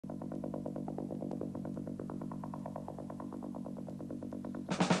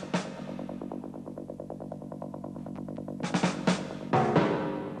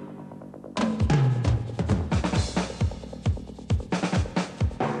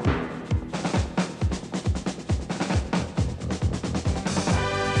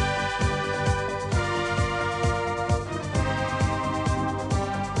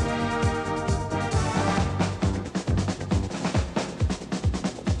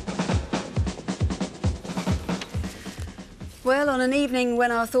Well, on an evening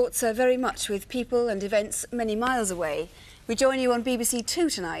when our thoughts are very much with people and events many miles away, we join you on BBC Two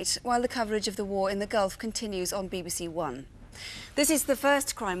tonight while the coverage of the war in the Gulf continues on BBC One. This is the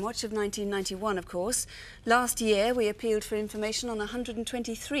first Crimewatch of 1991, of course. Last year we appealed for information on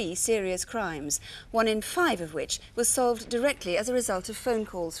 123 serious crimes, 1 in 5 of which was solved directly as a result of phone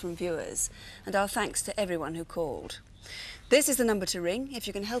calls from viewers. And our thanks to everyone who called. This is the number to ring if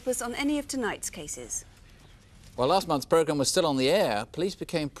you can help us on any of tonight's cases. While last month's programme was still on the air, police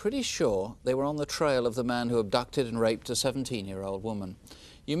became pretty sure they were on the trail of the man who abducted and raped a 17-year-old woman.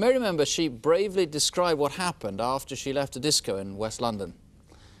 You may remember she bravely described what happened after she left a disco in West London.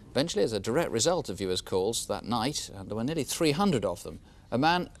 Eventually, as a direct result of viewers' calls that night, and there were nearly 300 of them, a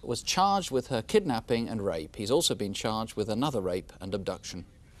man was charged with her kidnapping and rape. He's also been charged with another rape and abduction.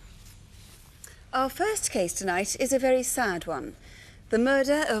 Our first case tonight is a very sad one. The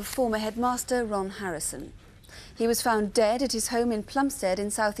murder of former headmaster Ron Harrison. He was found dead at his home in Plumstead in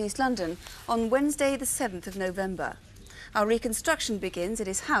southeast London on Wednesday the 7th of November. Our reconstruction begins at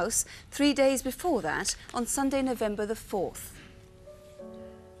his house 3 days before that, on Sunday, November the 4th.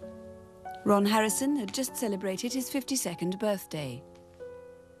 Ron Harrison had just celebrated his 52nd birthday.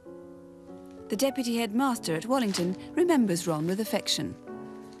 The deputy headmaster at Wallington remembers Ron with affection.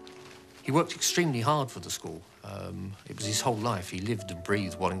 He worked extremely hard for the school. It was his whole life. He lived and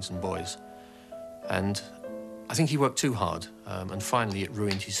breathed Wallington boys. And I think he worked too hard, and finally it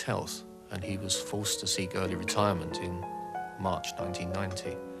ruined his health, and he was forced to seek early retirement in March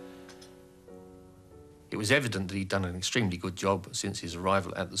 1990. It was evident that he'd done an extremely good job since his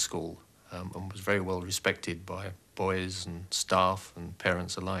arrival at the school, and was very well respected by boys and staff and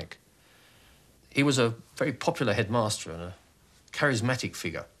parents alike. He was a very popular headmaster and a charismatic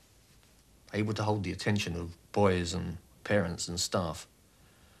figure, able to hold the attention of boys and parents and staff.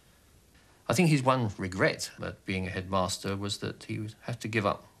 I think his one regret at being a headmaster was that he would have to give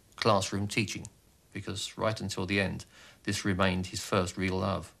up classroom teaching, because right until the end, this remained his first real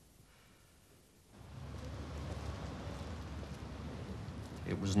love.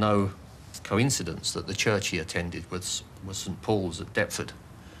 It was no coincidence that the church he attended was St Paul's at Deptford,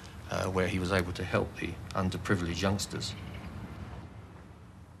 where he was able to help the underprivileged youngsters.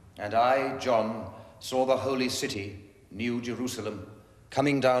 And I, John, saw the holy city, New Jerusalem,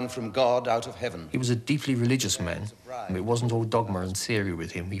 coming down from God out of heaven. He was a deeply religious man. It wasn't all dogma and theory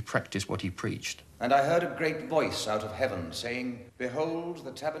with him. He practiced what he preached. And I heard a great voice out of heaven saying, "Behold,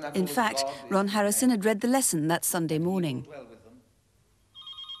 the tabernacle In of fact, God Ron Harrison had read the lesson that Sunday morning.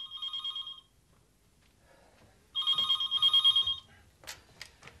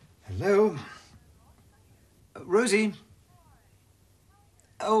 Hello? Rosie?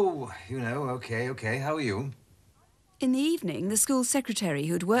 Oh, you know, OK. How are you? In the evening, the school secretary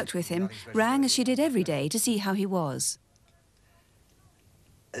who'd worked with him rang as she did every day to see how he was.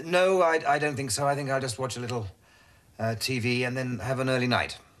 No, I don't think so. I think I'll just watch a little TV and then have an early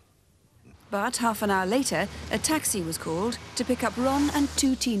night. But half an hour later, a taxi was called to pick up Ron and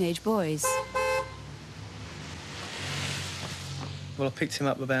 2 teenage boys. Well, I picked him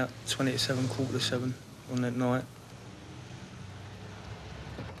up about 20 to 7, quarter to 7 on that night.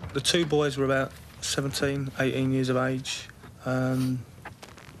 The 2 boys were about 17, 18 years of age,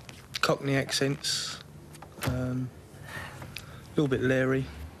 Cockney accents, a little bit leery,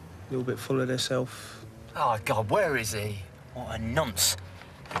 a little bit full of themselves. Oh, God, where is he? What a nonce.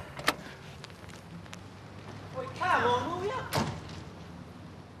 Well, come on, will ya?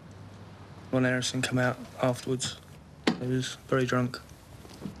 Ron Harrison came out afterwards. He was very drunk.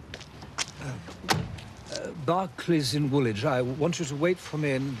 Barclays in Woolwich. I want you to wait for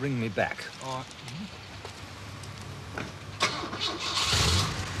me and bring me back. All right.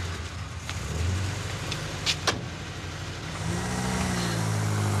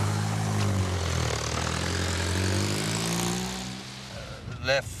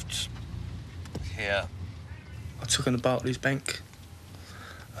 Left here. I took him to Barclays Bank.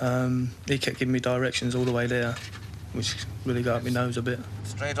 He kept giving me directions all the way there, which really got up my nose a bit.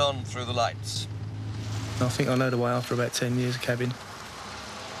 Straight on through the lights. I think I know the way after about 10 years of cabbing.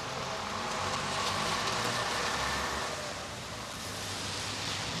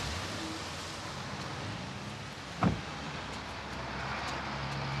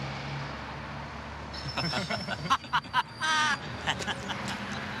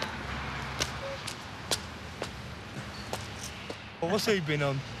 Well, what's he been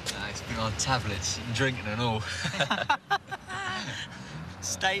on? He's been on tablets and drinking and all.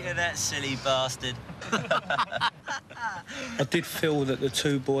 State of that silly bastard. I did feel that the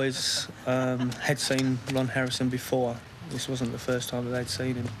 2 boys had seen Ron Harrison before. This wasn't the first time that they'd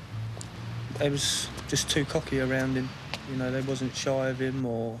seen him. They was just too cocky around him. You know, they wasn't shy of him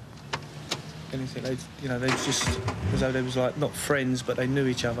or anything. They, you know, they was just as though they was like not friends, but they knew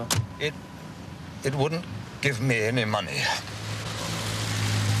each other. It wouldn't give me any money.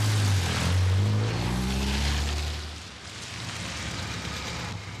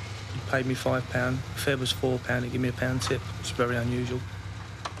 He paid me £5. Fare was £4. He gave me a £1 tip. It's very unusual.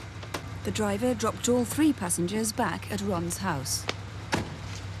 The driver dropped all 3 passengers back at Ron's house.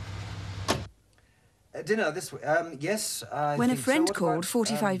 Dinner this week? Yes, I When a think so. friend What called about,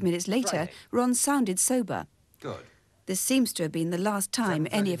 45 minutes later, Friday? Ron sounded sober. Good. This seems to have been the last time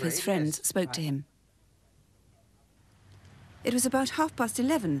any of his 7:30, friends yes. spoke to him. It was about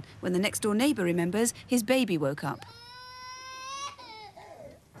 11:30 when the next-door neighbour remembers his baby woke up.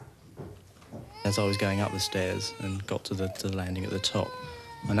 As I was going up the stairs and got to the landing at the top,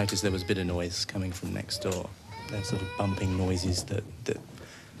 I noticed there was a bit of noise coming from next door. They're sort of bumping noises that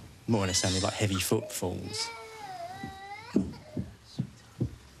more or less sounded like heavy footfalls.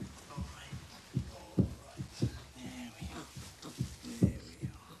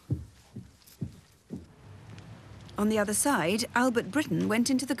 On the other side, Albert Britton went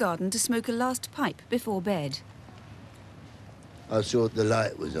into the garden to smoke a last pipe before bed. I saw the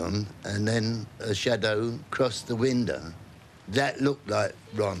light was on, and then a shadow crossed the window. That looked like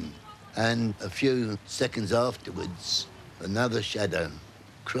Ron. And a few seconds afterwards, another shadow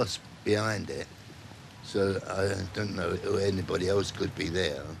crossed behind it. So I don't know who anybody else could be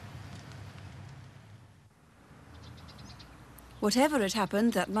there. Whatever had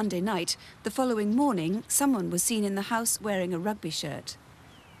happened that Monday night, the following morning, someone was seen in the house wearing a rugby shirt.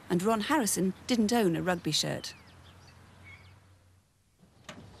 And Ron Harrison didn't own a rugby shirt.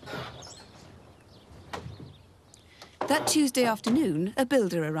 That Tuesday afternoon, a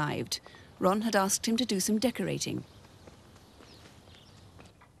builder arrived. Ron had asked him to do some decorating.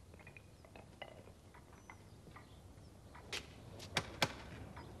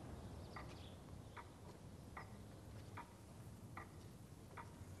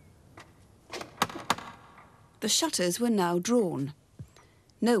 The shutters were now drawn.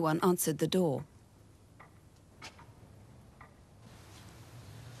 No one answered the door.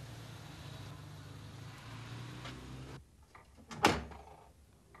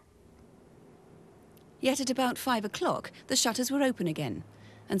 Yet at about 5 o'clock, the shutters were open again,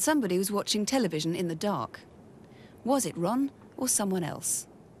 and somebody was watching television in the dark. Was it Ron or someone else?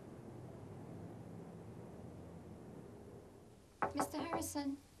 Mr.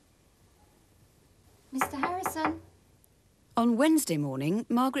 Harrison? Mr. Harrison? On Wednesday morning,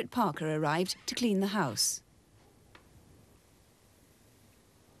 Margaret Parker arrived to clean the house.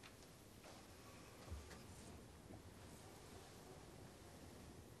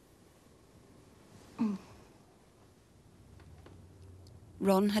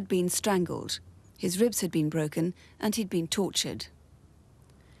 Ron had been strangled, his ribs had been broken, and he'd been tortured.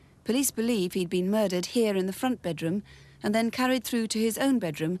 Police believe he'd been murdered here in the front bedroom and then carried through to his own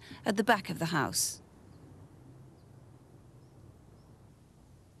bedroom at the back of the house.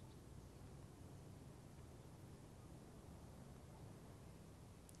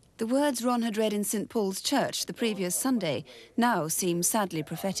 The words Ron had read in St. Paul's Church the previous Sunday now seem sadly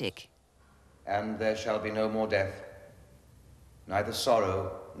prophetic. And there shall be no more death, neither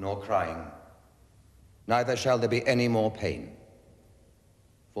sorrow nor crying, neither shall there be any more pain,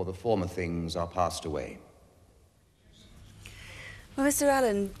 for the former things are passed away. Well, Mr.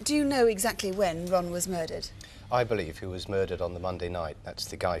 Allen, do you know exactly when Ron was murdered? I believe he was murdered on the Monday night. That's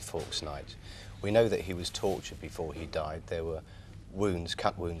the Guy Fawkes night. We know that he was tortured before he died. There were wounds,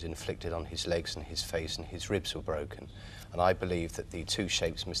 cut wounds inflicted on his legs and his face, and his ribs were broken. And I believe that the 2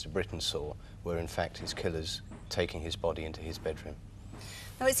 shapes Mr. Britton saw were in fact his killers taking his body into his bedroom.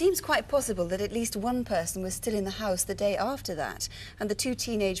 Now, it seems quite possible that at least one person was still in the house the day after that, and the 2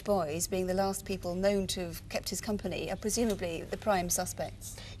 teenage boys, being the last people known to have kept his company, are presumably the prime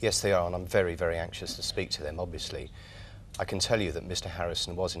suspects. Yes, they are, and I'm very, very anxious to speak to them, obviously. I can tell you that Mr.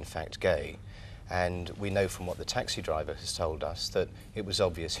 Harrison was in fact gay, and we know from what the taxi driver has told us that it was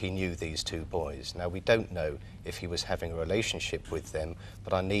obvious he knew these 2 boys. Now, we don't know if he was having a relationship with them,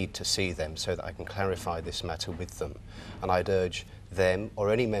 but I need to see them so that I can clarify this matter with them. And I'd urge them,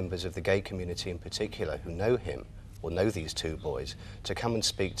 or any members of the gay community in particular who know him or know these 2 boys, to come and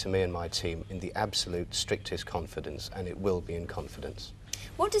speak to me and my team in the absolute strictest confidence, and it will be in confidence.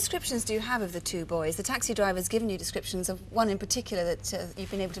 What descriptions do you have of the 2 boys? The taxi driver's given you descriptions of one in particular that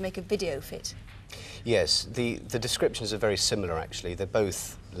you've been able to make a video fit. Yes, the descriptions are very similar, actually. They're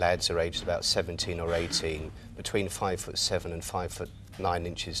both lads are aged about 17 or 18, between 5'7" and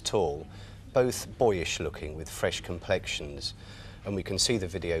 5'9" tall, both boyish looking with fresh complexions. and we can see the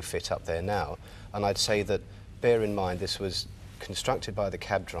video fit up there now. And I'd say that, bear in mind, this was constructed by the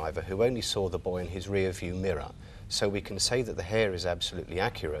cab driver who only saw the boy in his rear view mirror. So we can say that the hair is absolutely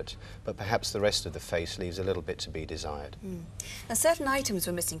accurate, but perhaps the rest of the face leaves a little bit to be desired. Now, certain items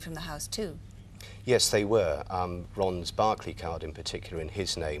were missing from the house too. Yes, they were. Ron's Barclay card in particular in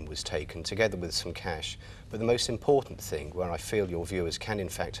his name was taken, together with some cash. But the most important thing, where I feel your viewers can in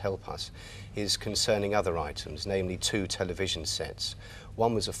fact help us, is concerning other items, namely 2 television sets.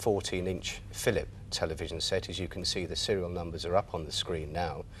 One was a 14-inch Philip television set. As you can see, the serial numbers are up on the screen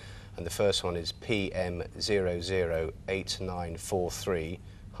now. And the first one is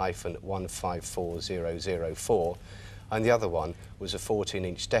PM008943-154004. And the other one was a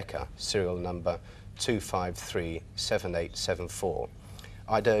 14-inch Decca, serial number 2537874.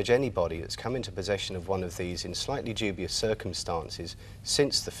 I'd urge anybody that's come into possession of one of these in slightly dubious circumstances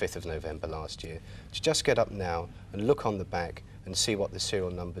since the 5th of November last year to just get up now and look on the back and see what the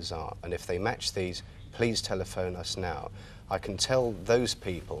serial numbers are. And if they match these, please telephone us now. I can tell those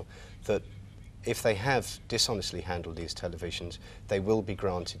people that if they have dishonestly handled these televisions, they will be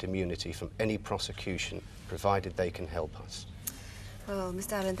granted immunity from any prosecution, provided they can help us. Well,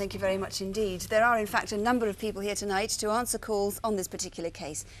 Mr. Allen, thank you very much indeed. There are, in fact, a number of people here tonight to answer calls on this particular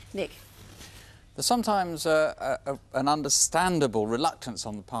case. Nick? There's sometimes an understandable reluctance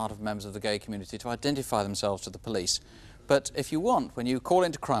on the part of members of the gay community to identify themselves to the police. But if you want, when you call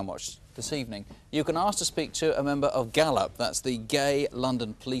into Crimewatch this evening, you can ask to speak to a member of Gallup, that's the Gay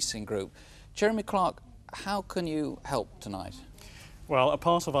London Policing Group. Jeremy Clark, how can you help tonight? Well, a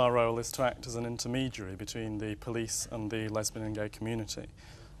part of our role is to act as an intermediary between the police and the lesbian and gay community.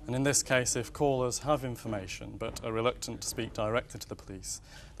 And in this case, if callers have information but are reluctant to speak directly to the police,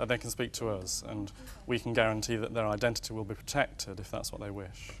 then they can speak to us, and we can guarantee that their identity will be protected if that's what they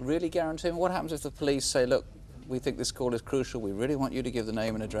wish. Really guarantee? What happens if the police say, look, we think this call is crucial, we really want you to give the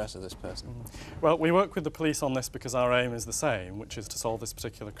name and address of this person? Well, we work with the police on this because our aim is the same, which is to solve this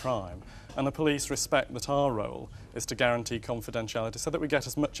particular crime. And the police respect that our role is to guarantee confidentiality so that we get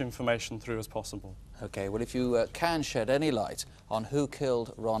as much information through as possible. OK, well, if you can shed any light on who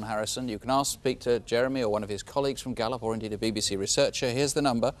killed Ron Harrison, you can ask to speak to Jeremy or one of his colleagues from Gallup, or indeed a BBC researcher. Here's the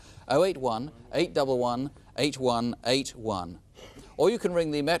number, 081 811 8181. Or you can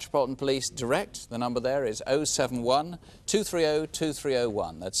ring the Metropolitan Police direct. The number there is 071 230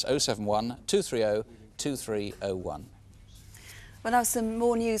 2301. That's 071 230 2301. Well, now some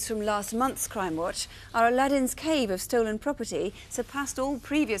more news from last month's Crimewatch. Our Aladdin's Cave of stolen property surpassed all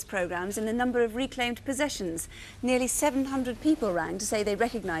previous programmes in the number of reclaimed possessions. Nearly 700 people rang to say they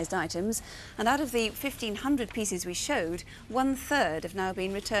recognised items, and out of the 1,500 pieces we showed, 1/3 have now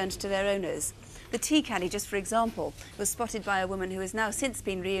been returned to their owners. The tea caddy, just for example, was spotted by a woman who has now since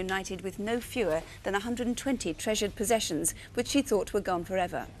been reunited with no fewer than 120 treasured possessions, which she thought were gone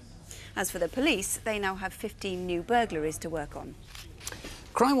forever. As for the police, they now have 15 new burglaries to work on.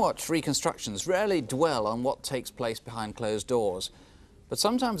 Crimewatch reconstructions rarely dwell on what takes place behind closed doors, but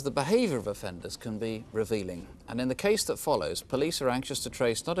sometimes the behaviour of offenders can be revealing. And in the case that follows, police are anxious to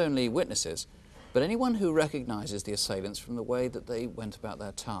trace not only witnesses, but anyone who recognises the assailants from the way that they went about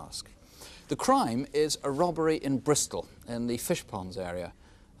their task. The crime is a robbery in Bristol, in the fish ponds area,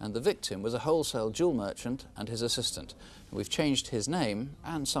 and the victim was a wholesale jewel merchant and his assistant. We've changed his name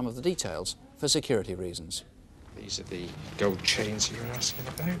and some of the details for security reasons. These are the gold chains you were asking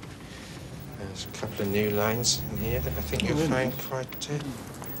about. There's a couple of new lines in here that I think you'll find quite...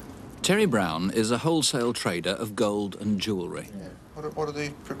 Terry Brown is a wholesale trader of gold and jewellery. Yeah. What are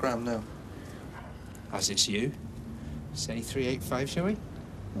they per gram now? As it's you. Say 385, shall we?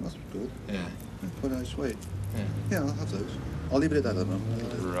 Oh, that's good. Yeah. Quite a nice weight. Yeah. Yeah, I'll have those. I'll leave it at that at the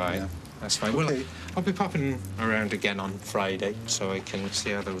moment. Right. Yeah. That's fine. Okay. Well, I'll be popping around again on Friday so I can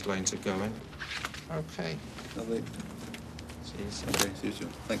see how those lines are going. Okay. Lovely. See you soon. Okay, see you soon.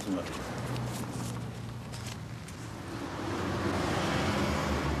 Thanks so much.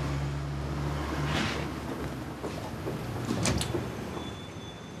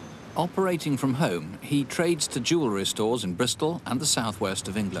 Operating from home, he trades to jewellery stores in Bristol and the southwest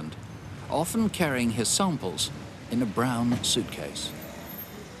of England, often carrying his samples in a brown suitcase.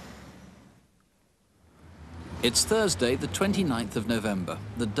 It's Thursday, the 29th of November,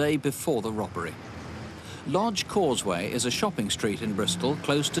 the day before the robbery. Lodge Causeway is a shopping street in Bristol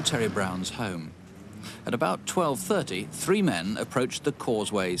close to Terry Brown's home. At about 12:30, 3 men approached the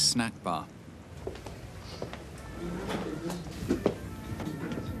Causeway's snack bar.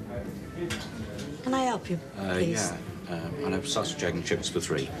 Can I help you, please? Yeah. I'll have sausage, egg and chips for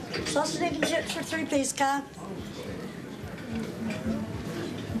 3. Sausage, egg and chips for 3, please, Carl.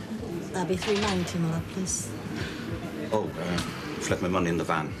 That'll be £3.90, my love, please. Oh, I've left my money in the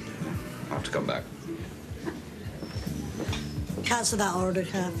van. I'll have to come back. Cancel that order,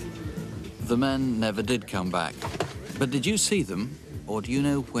 Kev. The men never did come back. But did you see them, or do you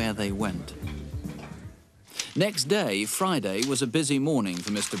know where they went? Next day, Friday, was a busy morning for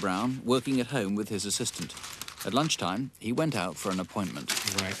Mr. Brown, working at home with his assistant. At lunchtime, he went out for an appointment.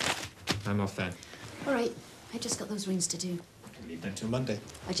 Right. I'm off then. All right. I just got those rings to do. Leave them till Monday.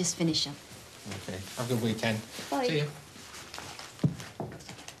 I just finished them. Okay. Have a good weekend. Bye. See you.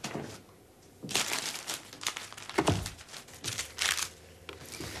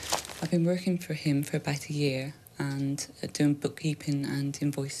 I've been working for him for about a year and doing bookkeeping and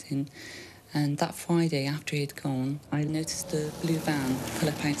invoicing. And that Friday, after he'd gone, I noticed the blue van pull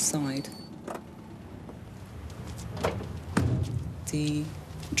up outside. The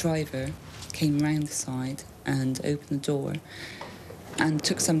driver came round the side and opened the door and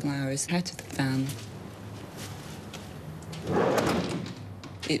took some flowers out of the van.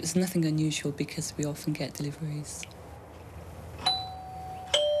 It was nothing unusual because we often get deliveries.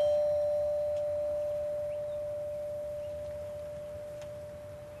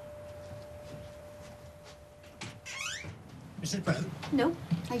 Mrs. Brown? No,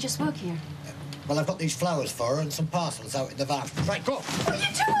 I just work here. Well, I've got these flowers for her and some parcels out in the van. Right, go. What are you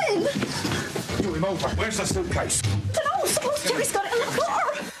doing? Do him over. Where's the suitcase? I don't know. Suppose Jerry's got it in the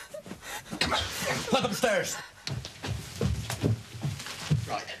car. Come on. Look upstairs.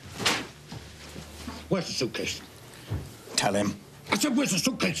 Right. Where's the suitcase? Tell him. I said, where's the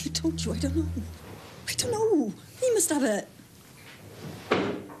suitcase? I told you, I don't know. I don't know. He must have it.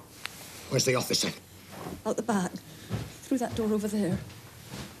 Where's the officer? Out the back. Through that door over there.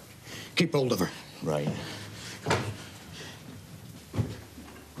 Keep hold of her. Right.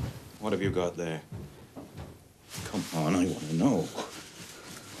 What have you got there? Come on, I want to know.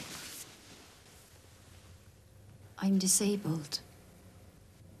 I'm disabled.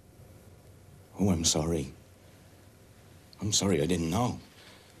 Oh, I'm sorry. I'm sorry I didn't know.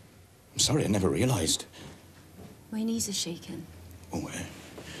 I'm sorry I never realized. My knees are shaking. Oh,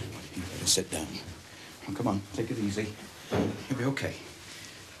 you better sit down. Oh, come on, take it easy. You'll be okay.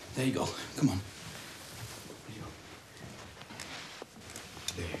 There you go. Come on. There you go.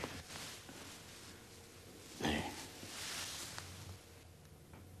 There. There.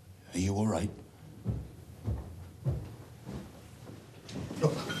 Are you all right?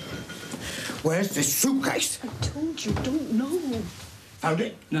 Look. Where's this suitcase? I told you, don't know. Found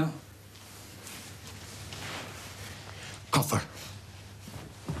it? No. Coffer.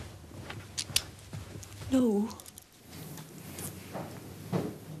 No.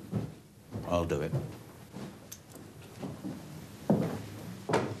 I'll do it.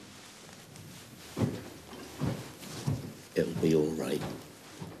 It'll be all right.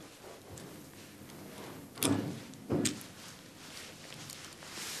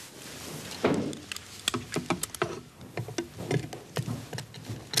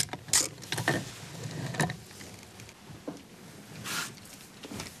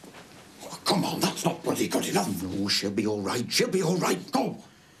 Oh, come on, that's not bloody good enough. No, she'll be all right. She'll be all right. Go.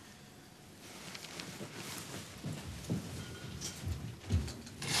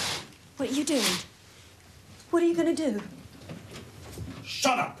 What are you doing? What are you going to do?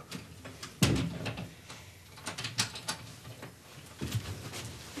 Shut up!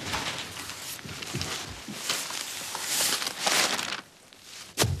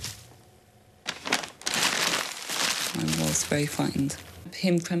 I was very frightened.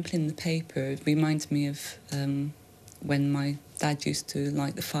 Him crumpling the paper reminds me of when my dad used to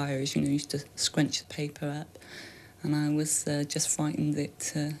light the fires, you know, used to scrunch the paper up. And I was just frightened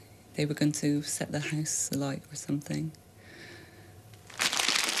that they were going to set the house alight or something.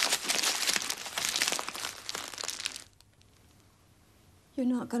 You're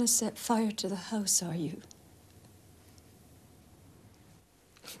not going to set fire to the house, are you?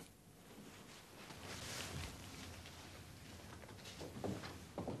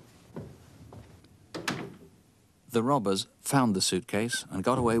 The robbers found the suitcase and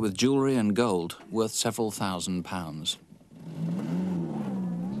got away with jewellery and gold worth several £1,000s.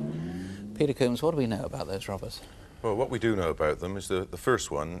 Peter Coombs, what do we know about those robbers? Well, what we do know about them is the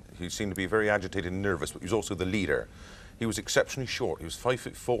first one, he seemed to be very agitated and nervous, but he was also the leader. He was exceptionally short. He was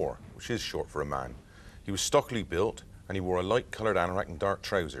 5'4", which is short for a man. He was stockily built, and he wore a light-coloured anorak and dark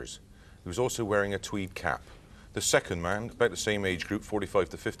trousers. He was also wearing a tweed cap. The second man, about the same age group, 45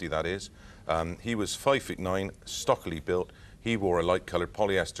 to 50 that is, he was 5'9", stockily built. He wore a light-coloured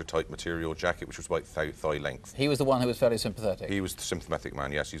polyester-type material jacket, which was about thigh length. He was the one who was fairly sympathetic? He was the sympathetic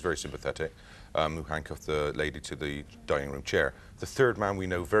man, yes. He's very sympathetic, who handcuffed the lady to the dining room chair. The third man we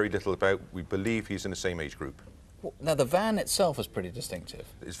know very little about. We believe he's in the same age group. Now, the van itself is pretty distinctive.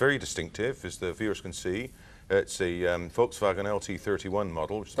 It's very distinctive, as the viewers can see. It's a Volkswagen LT31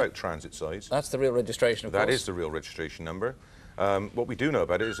 model, which is about transit size. That's the real registration, of course. That is the real registration number. What we do know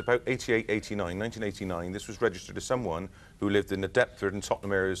about it is about 1989, this was registered to someone who lived in the Deptford and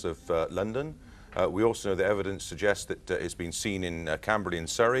Tottenham areas of London. We also know the evidence suggests that it's been seen in Camberley and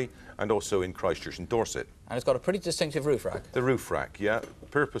Surrey, and also in Christchurch and Dorset. And it's got a pretty distinctive roof rack. The roof rack, yeah.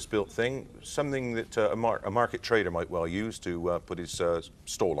 Purpose-built thing, something that a market trader might well use to put his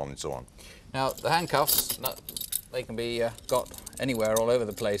stall on and so on. Now, the handcuffs, they can be got anywhere, all over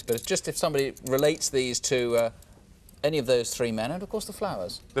the place, but it's just if somebody relates these to any of those three men, and of course the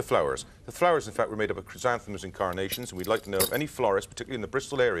flowers. The flowers. The flowers, in fact, were made up of chrysanthemums and carnations, and we'd like to know if any florist, particularly in the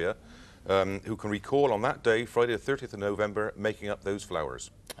Bristol area, who can recall on that day, Friday the 30th of November, making up those flowers.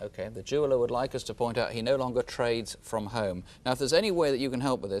 OK, the jeweller would like us to point out he no longer trades from home. Now, if there's any way that you can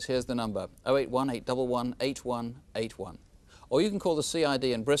help with this, here's the number, 081 811 8181. Or you can call the CID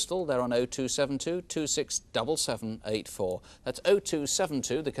in Bristol. They're on 0272 267784. That's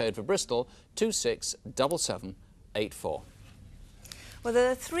 0272, the code for Bristol, 267784. Well,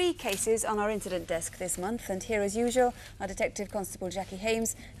 there are 3 cases on our incident desk this month, and here, as usual, are Detective Constable Jackie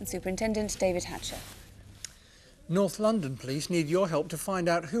Hames and Superintendent David Hatcher. North London Police need your help to find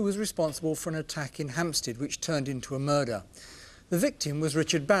out who was responsible for an attack in Hampstead which turned into a murder. The victim was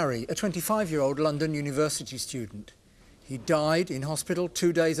Richard Barry, a 25-year-old London University student. He died in hospital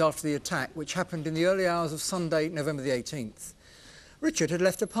 2 days after the attack, which happened in the early hours of Sunday, November the 18th. Richard had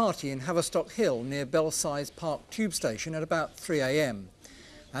left a party in Haverstock Hill near Belsize Park Tube Station at about 3 a.m.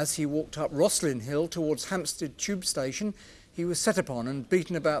 As he walked up Roslyn Hill towards Hampstead Tube Station, he was set upon and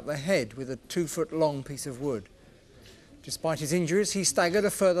beaten about the head with a 2-foot-long piece of wood. Despite his injuries, he staggered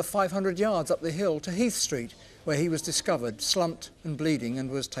a further 500 yards up the hill to Heath Street, where he was discovered, slumped and bleeding, and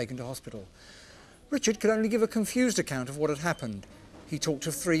was taken to hospital. Richard could only give a confused account of what had happened. He talked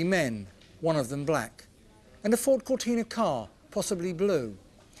of 3 men, one of them black, and a Ford Cortina car, possibly blue.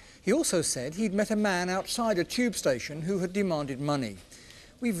 He also said he'd met a man outside a tube station who had demanded money.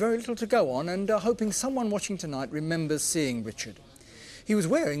 We've very little to go on and are hoping someone watching tonight remembers seeing Richard. He was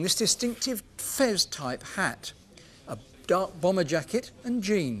wearing this distinctive fez-type hat, a dark bomber jacket and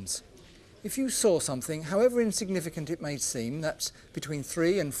jeans. If you saw something, however insignificant it may seem, that's between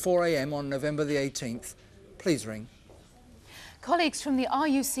 3 and 4 a.m. on November the 18th, please ring. Colleagues from the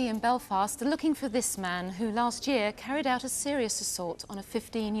RUC in Belfast are looking for this man who last year carried out a serious assault on a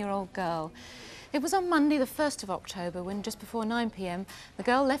 15-year-old girl. It was on Monday the 1st of October when, just before 9 p.m, the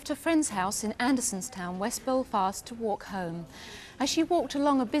girl left her friend's house in Andersonstown, West Belfast, to walk home. As she walked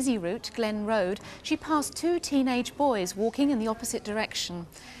along a busy route, Glen Road, she passed 2 teenage boys walking in the opposite direction.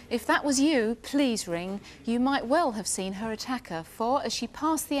 If that was you, please ring. You might well have seen her attacker, for as she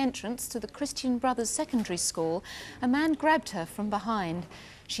passed the entrance to the Christian Brothers Secondary School, a man grabbed her from behind.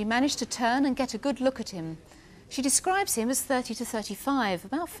 She managed to turn and get a good look at him. She describes him as 30 to 35,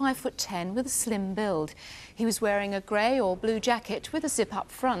 about 5'10", with a slim build. He was wearing a grey or blue jacket with a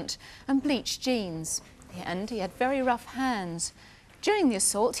zip-up front and bleached jeans, and he had very rough hands. During the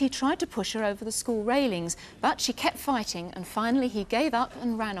assault, he tried to push her over the school railings, but she kept fighting, and finally he gave up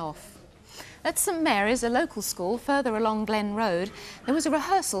and ran off. At St Mary's, a local school further along Glen Road, there was a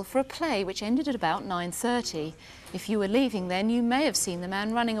rehearsal for a play which ended at about 9:30. If you were leaving then, you may have seen the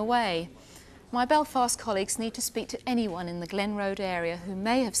man running away. My Belfast colleagues need to speak to anyone in the Glen Road area who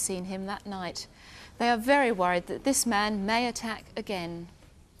may have seen him that night. They are very worried that this man may attack again.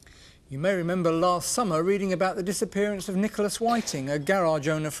 You may remember last summer reading about the disappearance of Nicholas Whiting, a garage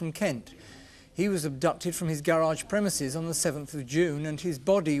owner from Kent. He was abducted from his garage premises on the 7th of June and his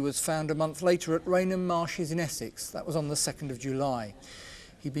body was found a month later at Rainham Marshes in Essex. That was on the 2nd of July.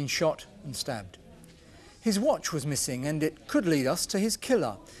 He'd been shot and stabbed. His watch was missing and it could lead us to his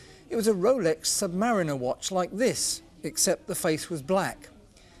killer. It was a Rolex Submariner watch like this, except the face was black.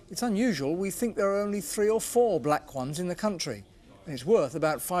 It's unusual. We think there are only 3 or 4 black ones in the country, and it's worth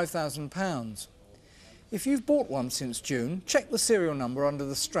about £5,000. If you've bought one since June, check the serial number under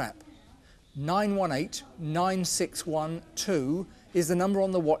the strap. 918961 is the number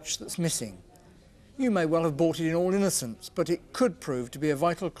on the watch that's missing. You may well have bought it in all innocence, but it could prove to be a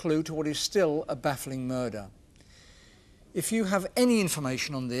vital clue to what is still a baffling murder. If you have any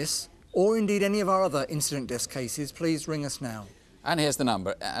information on this, or indeed any of our other incident desk cases, please ring us now. And here's the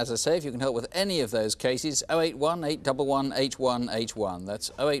number. As I say, if you can help with any of those cases, 081 811 8181. That's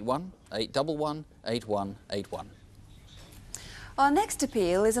 081 811 8181. Our next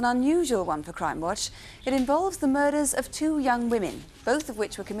appeal is an unusual one for Crimewatch. It involves the murders of 2 young women, both of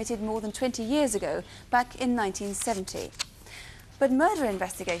which were committed more than 20 years ago, back in 1970. But murder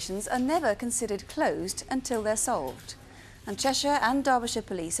investigations are never considered closed until they're solved. And Cheshire and Derbyshire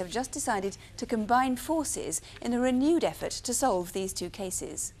police have just decided to combine forces in a renewed effort to solve these two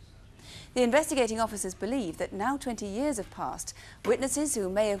cases. The investigating officers believe that now 20 years have passed, witnesses who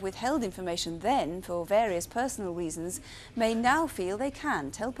may have withheld information then for various personal reasons may now feel they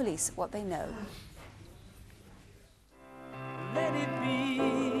can tell police what they know. Let it be,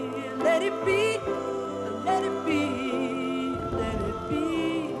 let it be, let it be, let it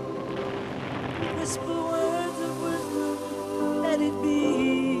be. Whisper words of wisdom, let it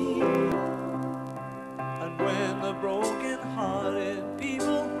be. And when the broken-hearted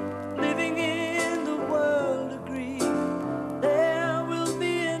people living in the world agree, there will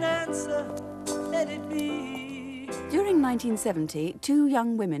be an answer, let it be. During 1970, two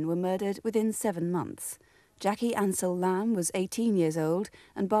young women were murdered within 7 months. Jackie Ansell Lamb was 18 years old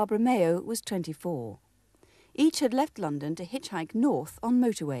and Barbara Mayo was 24. Each had left London to hitchhike north on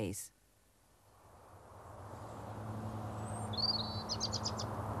motorways.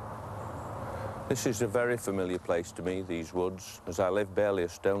 This is a very familiar place to me, these woods, as I live barely a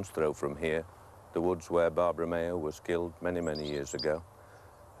stone's throw from here, the woods where Barbara Mayo was killed many, many years ago.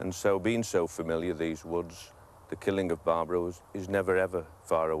 And so, being so familiar, these woods, the killing of Barbara is never ever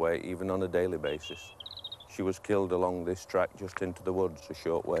far away, even on a daily basis. She was killed along this track just into the woods a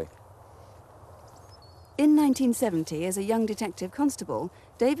short way. In 1970, as a young detective constable,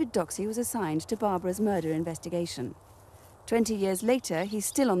 David Doxey was assigned to Barbara's murder investigation. 20 years later, he's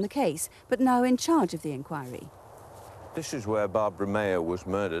still on the case, but now in charge of the inquiry. This is where Barbara Mayo was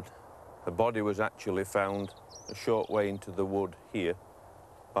murdered. Her body was actually found a short way into the wood here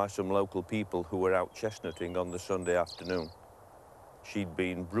by some local people who were out chestnutting on the Sunday afternoon. She'd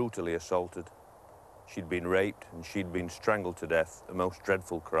been brutally assaulted. She'd been raped and she'd been strangled to death, a most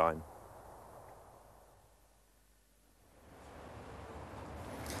dreadful crime.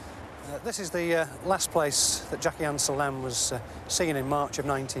 This is the last place that Jackie Ansell Lamb was seen in March of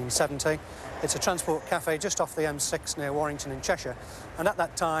 1970. It's a transport cafe just off the M6 near Warrington in Cheshire. And at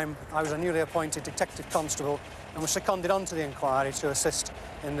that time, I was a newly appointed detective constable and was seconded onto the inquiry to assist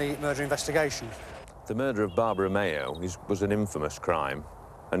in the murder investigation. The murder of Barbara Mayo was an infamous crime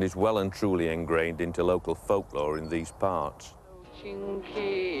and is well and truly ingrained into local folklore in these parts.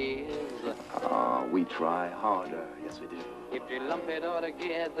 We try harder, yes we do. If you lump it all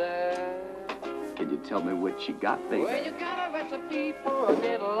together. Can you tell me what you got, baby? Well, you got a recipe for a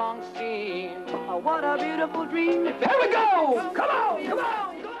little long steam. Oh, what a beautiful dream. There we go! Come on, come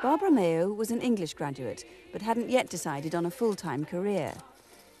on! Barbara Mayo was an English graduate, but hadn't yet decided on a full-time career.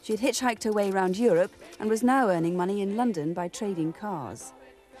 She'd hitchhiked her way around Europe and was now earning money in London by trading cars.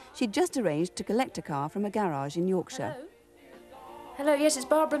 She'd just arranged to collect a car from a garage in Yorkshire. Hello, yes, it's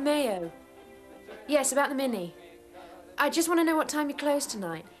Barbara Mayo. Yes, about the Mini. I just want to know what time you close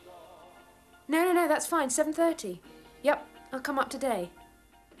tonight. No, that's fine, 7:30. Yep, I'll come up today.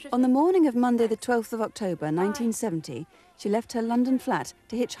 On the morning of Monday the 12th of October 1970, she left her London flat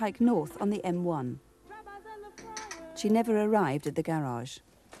to hitchhike north on the M1. She never arrived at the garage.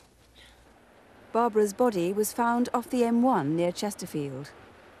 Barbara's body was found off the M1 near Chesterfield.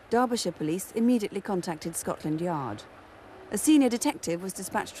 Derbyshire police immediately contacted Scotland Yard. A senior detective was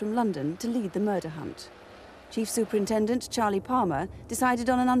dispatched from London to lead the murder hunt. Chief Superintendent Charlie Palmer decided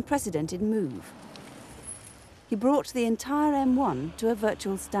on an unprecedented move. He brought the entire M1 to a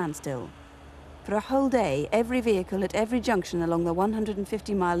virtual standstill. For a whole day, every vehicle at every junction along the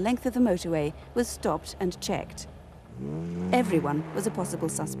 150-mile length of the motorway was stopped and checked. Everyone was a possible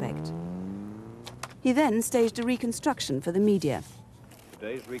suspect. He then staged a reconstruction for the media.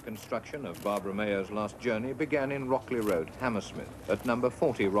 Today's reconstruction of Barbara Mayo's last journey began in Rockley Road, Hammersmith, at number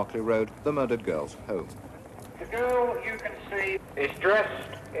 40 Rockley Road, the murdered girl's home. The girl you can see is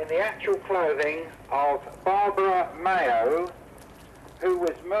dressed in the actual clothing of Barbara Mayo, who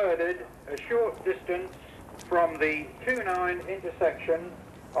was murdered a short distance from the 2-9 intersection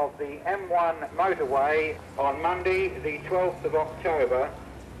of the M1 motorway on Monday, the 12th of October.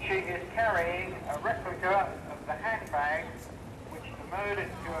 She is carrying a replica of the handbag which the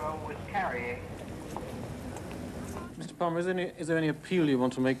murdered girl was carrying. Mr. Palmer, is there any appeal you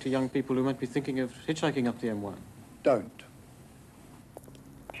want to make to young people who might be thinking of hitchhiking up the M1? Don't.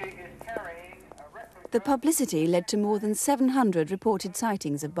 The publicity led to more than 700 reported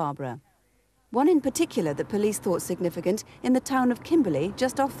sightings of Barbara. One in particular that police thought significant in the town of Kimberley,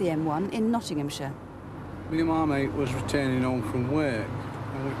 just off the M1 in Nottinghamshire. Me and my mate was returning home from work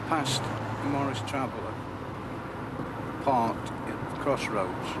and we passed the Morris Traveller parked at the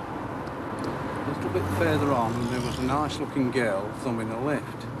crossroads. A little bit further on, there was a nice-looking girl thumbing a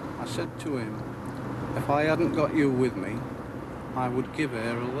lift. I said to him, if I hadn't got you with me, I would give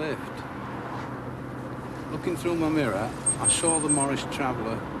her a lift. Looking through my mirror, I saw the Morris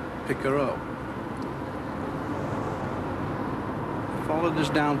traveller pick her up. They followed us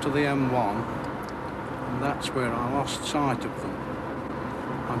down to the M1, and that's where I lost sight of them.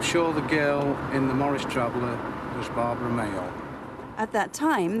 I'm sure the girl in the Morris traveller was Barbara Mayo. At that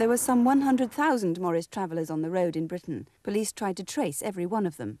time, there were some 100,000 Morris travellers on the road in Britain. Police tried to trace every one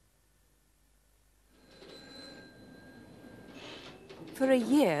of them. For a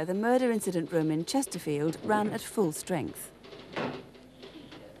year, the murder incident room in Chesterfield ran at full strength.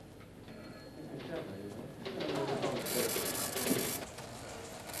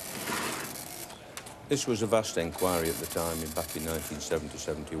 This was a vast inquiry at the time, back in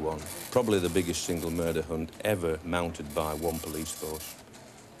 1970-71. Probably the biggest single murder hunt ever mounted by one police force.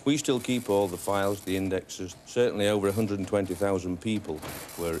 We still keep all the files, the indexes. Certainly over 120,000 people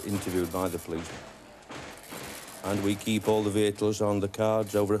were interviewed by the police. And we keep all the vehicles on the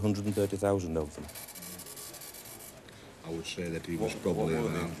cards, over 130,000 of them. I would say that he was probably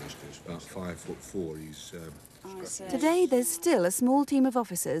about 5'4". He's... Today, there's still a small team of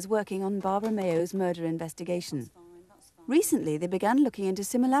officers working on Barbara Mayo's murder investigation. Recently, they began looking into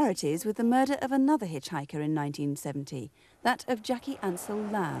similarities with the murder of another hitchhiker in 1970, that of Jackie Ansell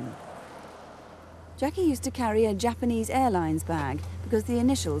Lamb. Jackie used to carry a Japanese Airlines bag because the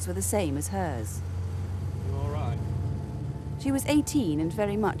initials were the same as hers. You all right? She was 18 and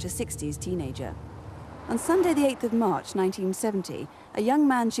very much a 60s teenager. On Sunday the 8th of March 1970, a young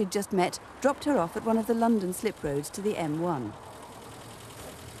man she'd just met dropped her off at one of the London slip roads to the M1.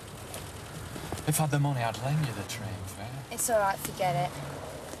 If I had the money, I'd lend you the train fare. It's all right, forget it.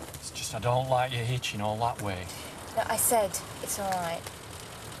 It's just I don't like you hitching all that way. No, I said it's all right.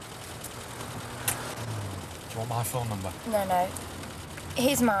 Do you want my phone number? No.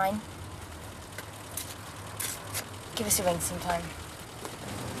 Here's mine. Give us a ring sometime.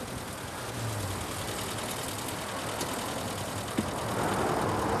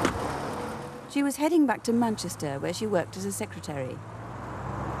 She was heading back to Manchester, where she worked as a secretary.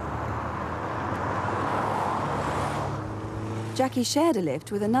 Jackie shared a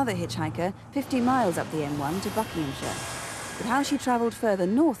lift with another hitchhiker 50 miles up the M1 to Buckinghamshire. But how she travelled further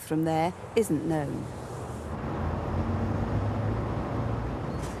north from there isn't known.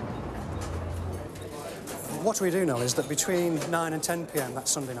 What we do know is that between 9 and 10 p.m. that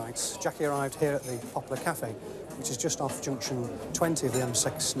Sunday night, Jackie arrived here at the Poplar Cafe, which is just off junction 20 of the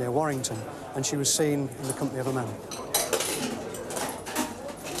M6 near Warrington, and she was seen in the company of a man.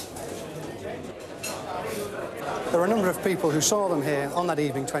 There are a number of people who saw them here on that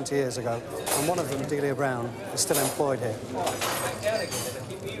evening 20 years ago, and one of them, Delia Brown, is still employed here.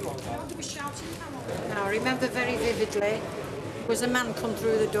 Now, I remember very vividly, was a man come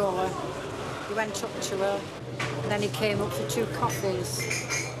through the door. He went up to her, and then he came up for 2 coffees.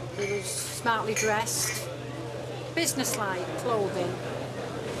 He was smartly dressed, business-like clothing.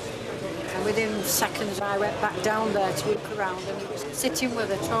 And within seconds, I went back down there to look around, and he was sitting with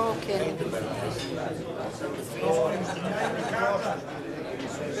her, talking.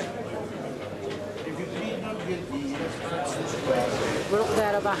 We're up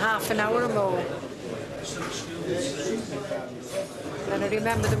there about half an hour or more. And I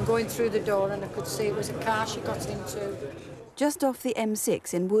remember them going through the door, and I could see it was a car she got into. Just off the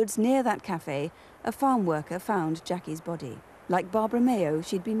M6 in woods near that cafe, a farm worker found Jackie's body. Like Barbara Mayo,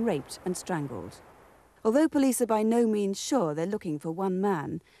 she'd been raped and strangled. Although police are by no means sure they're looking for one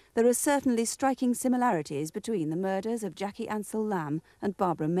man, there are certainly striking similarities between the murders of Jackie Ansell Lamb and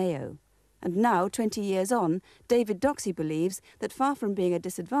Barbara Mayo. And now, 20 years on, David Doxey believes that far from being a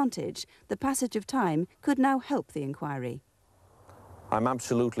disadvantage, the passage of time could now help the inquiry. I'm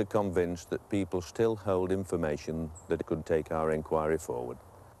absolutely convinced that people still hold information that could take our inquiry forward.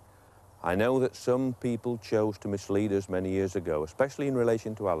 I know that some people chose to mislead us many years ago, especially in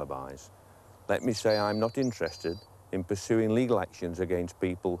relation to alibis. Let me say I'm not interested in pursuing legal actions against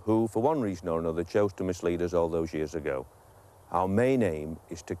people who, for one reason or another, chose to mislead us all those years ago. Our main aim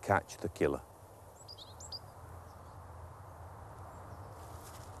is to catch the killer.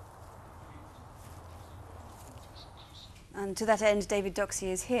 And to that end, David Doxey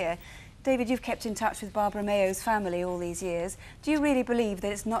is here. David, you've kept in touch with Barbara Mayo's family all these years. Do you really believe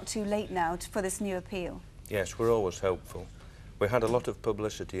that it's not too late now for this new appeal? Yes, we're always hopeful. We had a lot of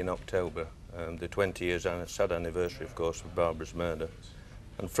publicity in October, the 20 years sad anniversary, of course, of Barbara's murder.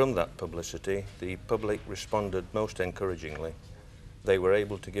 And from that publicity, the public responded most encouragingly. They were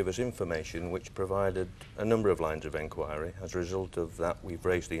able to give us information which provided a number of lines of enquiry. As a result of that, we've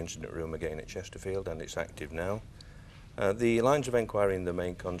raised the incident room again at Chesterfield, and it's active now. The lines of enquiry in the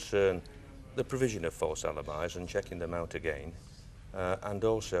main concern the provision of false alibis and checking them out again, and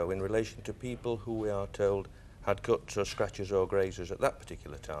also in relation to people who we are told had cuts or scratches or grazes at that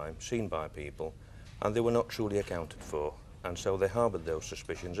particular time, seen by people, and they were not truly accounted for. And so they harboured those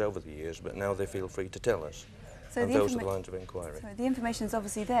suspicions over the years, but now they feel free to tell us. So and those are the lines of inquiry. So the information is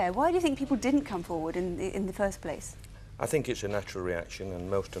obviously there. Why do you think people didn't come forward in the first place? I think it's a natural reaction and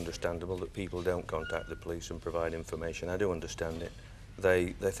most understandable that people don't contact the police and provide information. I do understand it.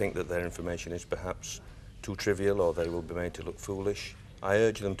 They think that their information is perhaps too trivial or they will be made to look foolish. I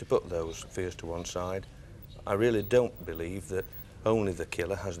urge them to put those fears to one side. I really don't believe that only the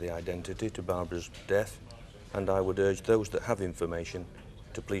killer has the identity to Barbara's death, and I would urge those that have information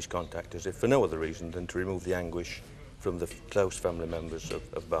to please contact us, if for no other reason than to remove the anguish from the close family members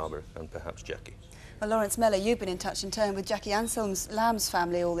of Barbara and perhaps Jackie. Well, Lawrence Mellor, you've been in touch in turn with Jackie Ansell's Lamb's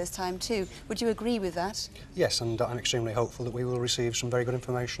family all this time too. Would you agree with that? Yes, and I'm extremely hopeful that we will receive some very good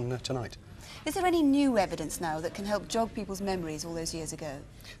information tonight. Is there any new evidence now that can help jog people's memories all those years ago?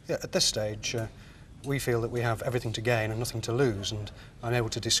 Yeah, at this stage, we feel that we have everything to gain and nothing to lose, and I'm able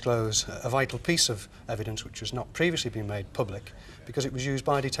to disclose a vital piece of evidence which has not previously been made public because it was used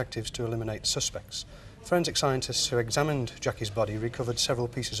by detectives to eliminate suspects. Forensic scientists who examined Jackie's body recovered several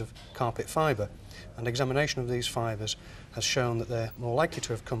pieces of carpet fibre, and examination of these fibres has shown that they're more likely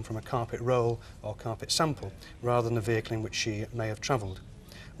to have come from a carpet roll or carpet sample rather than the vehicle in which she may have travelled.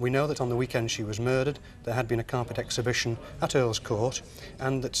 We know that on the weekend she was murdered, there had been a carpet exhibition at Earl's Court,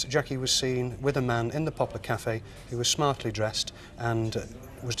 and that Jackie was seen with a man in the Poplar Cafe who was smartly dressed and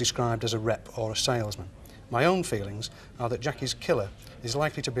was described as a rep or a salesman. My own feelings are that Jackie's killer is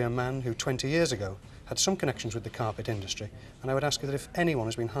likely to be a man who 20 years ago had some connections with the carpet industry, and I would ask you that if anyone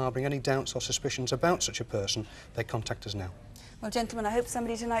has been harbouring any doubts or suspicions about such a person, they contact us now. Well, gentlemen, I hope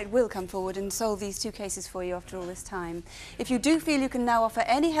somebody tonight will come forward and solve these two cases for you after all this time. If you do feel you can now offer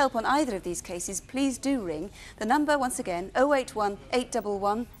any help on either of these cases, please do ring. The number, once again, 081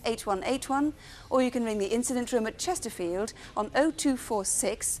 811 8181, or you can ring the incident room at Chesterfield on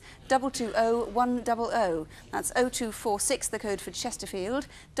 0246 220 100. That's 0246, the code for Chesterfield,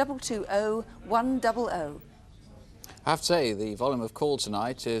 220 100. I have to say, the volume of call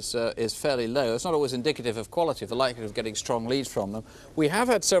tonight is fairly low. It's not always indicative of quality, of the likelihood of getting strong leads from them. We have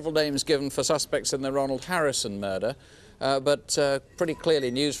had several names given for suspects in the Ronald Harrison murder, but pretty clearly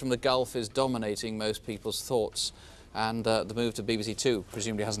news from the Gulf is dominating most people's thoughts, and the move to BBC Two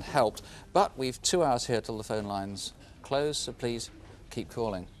presumably hasn't helped. But we've 2 hours here till the phone lines close, so please keep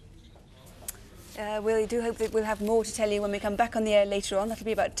calling. We do hope that we'll have more to tell you when we come back on the air later on. That'll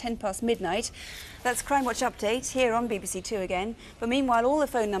be about 10 past midnight. That's Crimewatch Update here on BBC Two again. But meanwhile, all the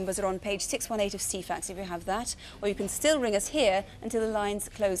phone numbers are on page 618 of CFAX if you have that, or you can still ring us here until the lines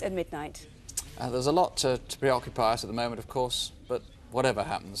close at midnight. There's a lot to preoccupy us at the moment, of course, but whatever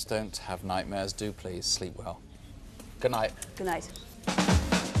happens, don't have nightmares. Do please sleep well. Good night. Good night.